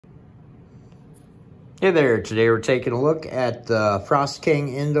Hey there, today we're taking a look at the Frost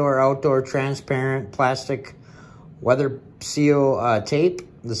King Indoor-Outdoor Transparent Plastic Weatherseal tape.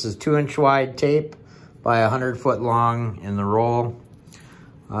 This is 2-inch wide tape by 100 foot long in the roll.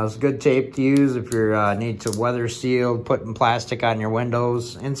 It's good tape to use if you need to weather seal, putting plastic on your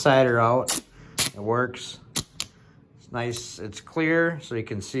windows, inside or out. It works. It's nice, it's clear, so you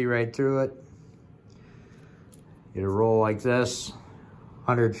can see right through it. Get a roll like this,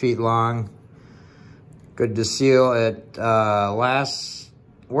 100 feet long. Good to seal. It works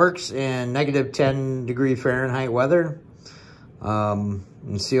in -10°F weather. And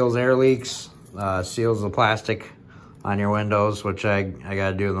seals air leaks, seals the plastic on your windows, which I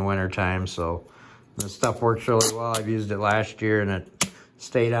gotta do in the winter time. So this stuff works really well. I've used it last year and it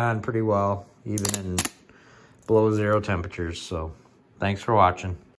stayed on pretty well, even in below 0 temperatures. So thanks for watching.